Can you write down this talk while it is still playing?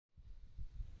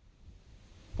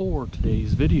For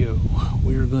today's video,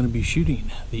 we are going to be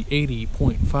shooting the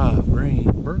 80.5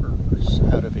 grain burgers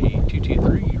out of a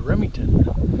 223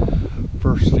 Remington.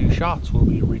 First two shots will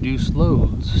be reduced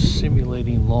loads,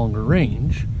 simulating longer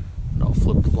range, and I'll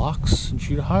flip the blocks and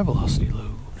shoot a high velocity load.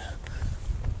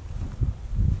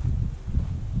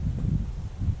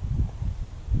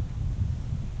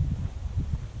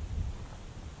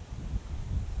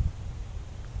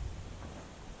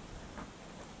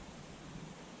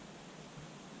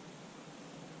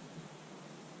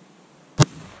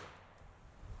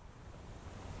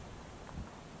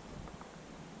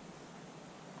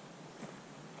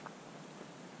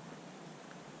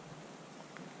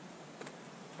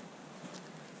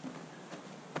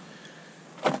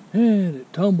 And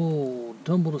it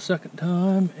tumbled a second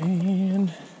time,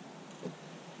 and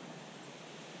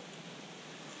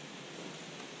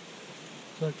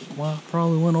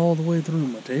probably went all the way through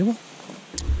my table.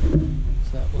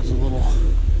 So that was a little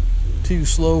too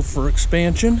slow for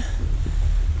expansion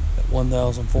at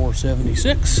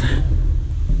 1,476.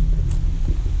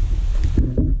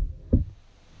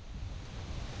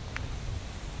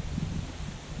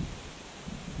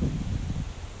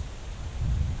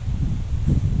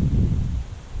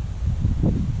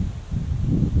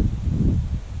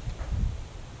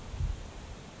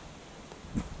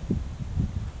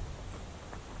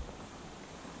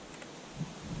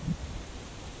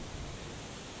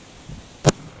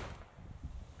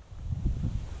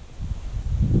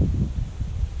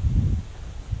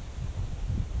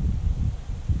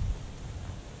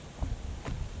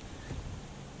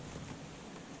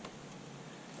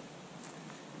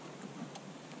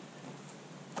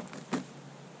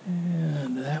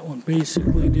 And that one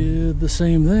basically did the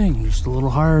same thing, just a little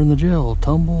higher in the gel.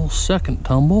 Tumble, second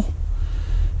tumble,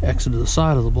 exit to the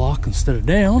side of the block instead of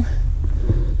down.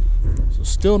 So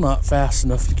still not fast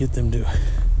enough to get them to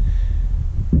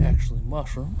actually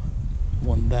mushroom.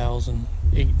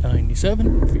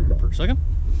 1,897 feet per second.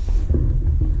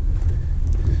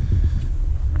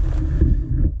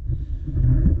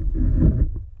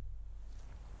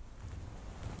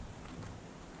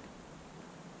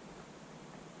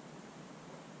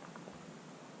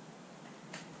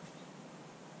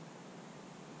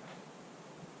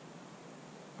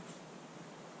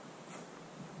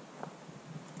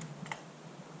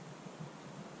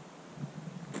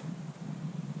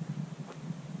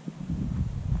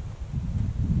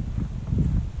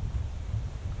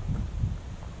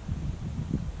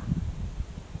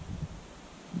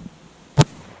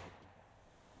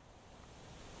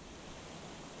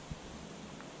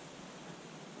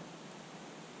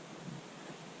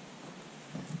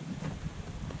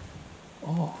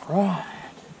 All right,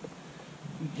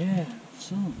 we have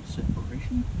some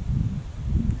separation.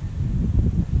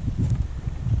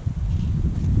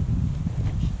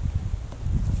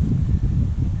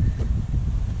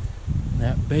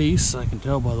 That base, I can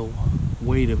tell by the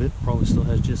weight of it, probably still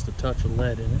has just a touch of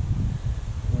lead in it.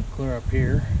 I'm going to clear up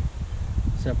here,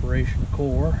 separation of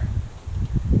core,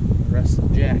 the rest of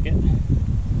the jacket.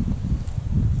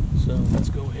 So let's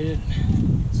go ahead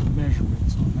and get some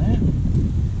measurements on that.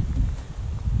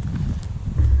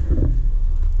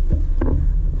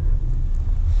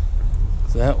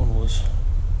 So that one was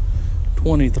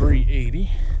 2380.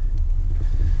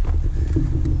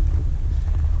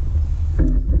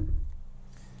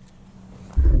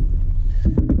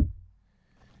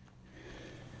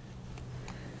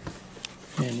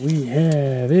 And we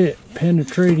have it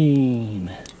penetrating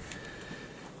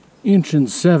 1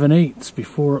 7/8 inches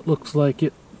before it looks like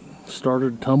it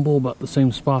started to tumble about the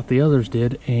same spot the others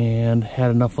did and had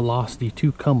enough velocity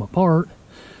to come apart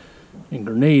and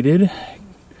grenaded,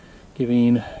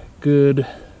 giving good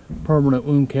permanent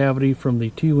wound cavity from the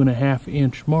 2.5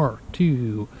 inch mark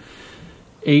to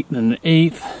 8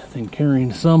 1/8, then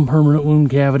carrying some permanent wound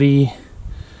cavity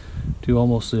to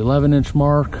almost the 11 inch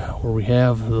mark, where we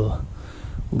have the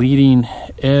leading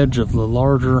edge of the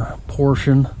larger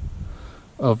portion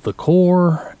of the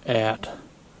core at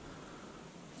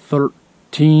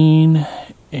 13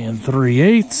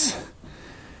 3/8,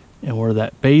 and where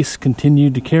that base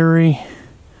continued to carry,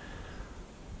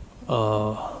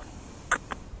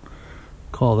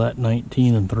 call that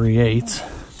 19 3/8,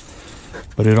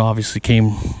 but it obviously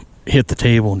hit the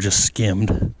table and just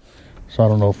skimmed. So I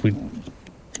don't know if you'd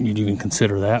even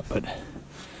consider that, but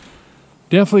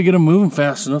definitely get them moving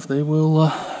fast enough, they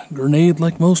will grenade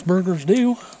like most burgers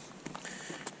do.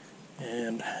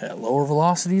 And at lower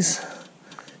velocities,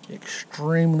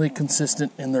 extremely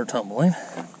consistent in their tumbling,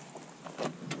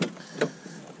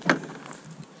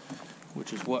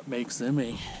 which is what makes them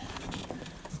a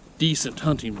decent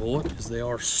hunting bullet, is they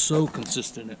are so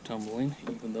consistent at tumbling,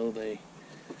 even though they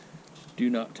do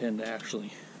not tend to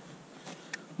actually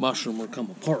mushroom or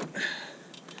come apart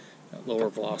at lower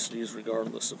velocities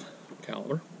regardless of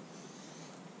caliber.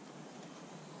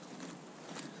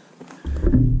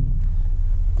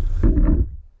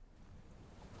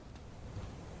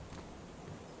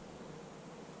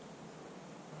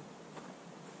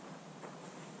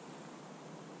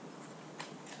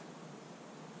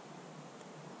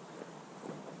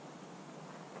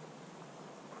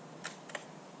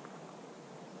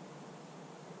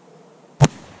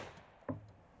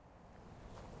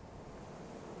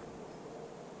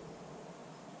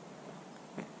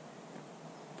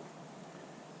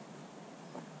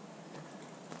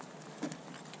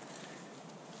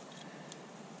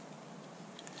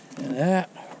 And that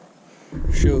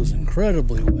shows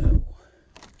incredibly well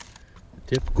the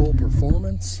typical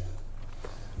performance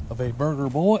of a Berger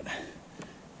bullet.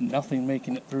 Nothing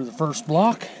making it through the first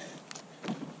block.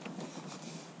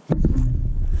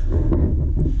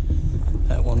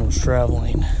 That one was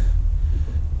traveling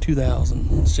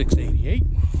 2,688.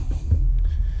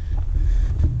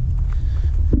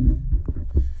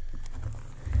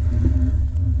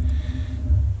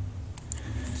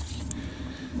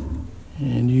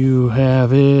 And you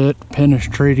have it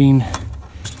penetrating.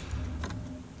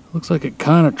 Looks like it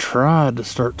kind of tried to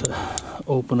start to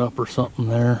open up or something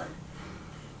there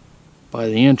by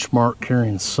the inch mark,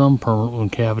 carrying some permanent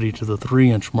wound cavity to the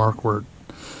 3-inch mark, where it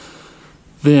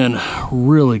then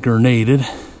really grenaded,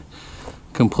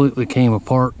 completely came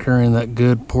apart, carrying that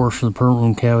good portion of the permanent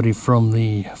wound cavity from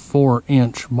the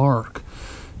 4-inch mark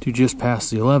to just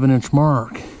past the 11-inch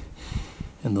mark.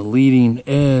 And the leading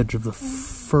edge of the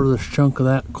furthest chunk of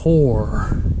that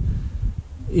core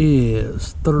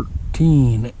is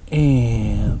 13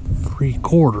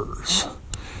 3/4.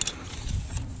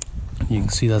 You can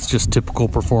see that's just typical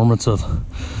performance of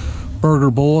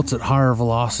Berger bullets at higher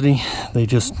velocity. They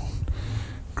just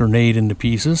grenade into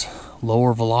pieces.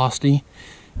 Lower velocity,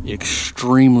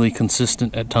 extremely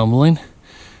consistent at tumbling,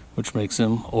 which makes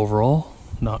them overall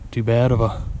not too bad of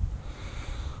a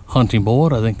hunting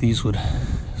bullet. I think these would,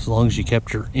 as long as you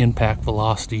kept your impact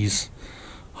velocities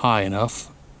high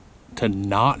enough to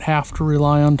not have to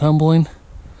rely on tumbling,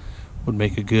 would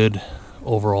make a good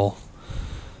overall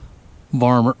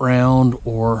varmint round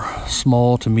or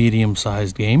small to medium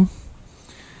sized game.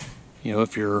 You know,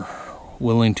 if you're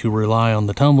willing to rely on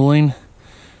the tumbling,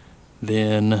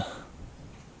 then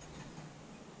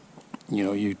you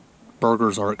know,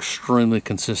 Bergers are extremely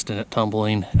consistent at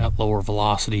tumbling at lower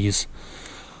velocities.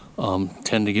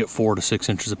 Tend to get 4 to 6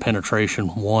 inches of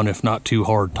penetration, 1 if not 2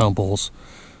 hard tumbles,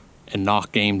 and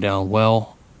knock game down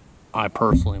well. I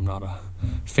personally am not a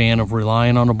fan of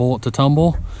relying on a bullet to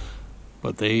tumble,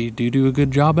 but they do a good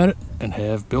job at it and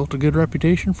have built a good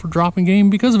reputation for dropping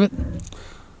game because of it.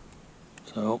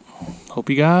 So, hope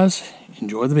you guys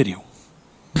enjoy the video.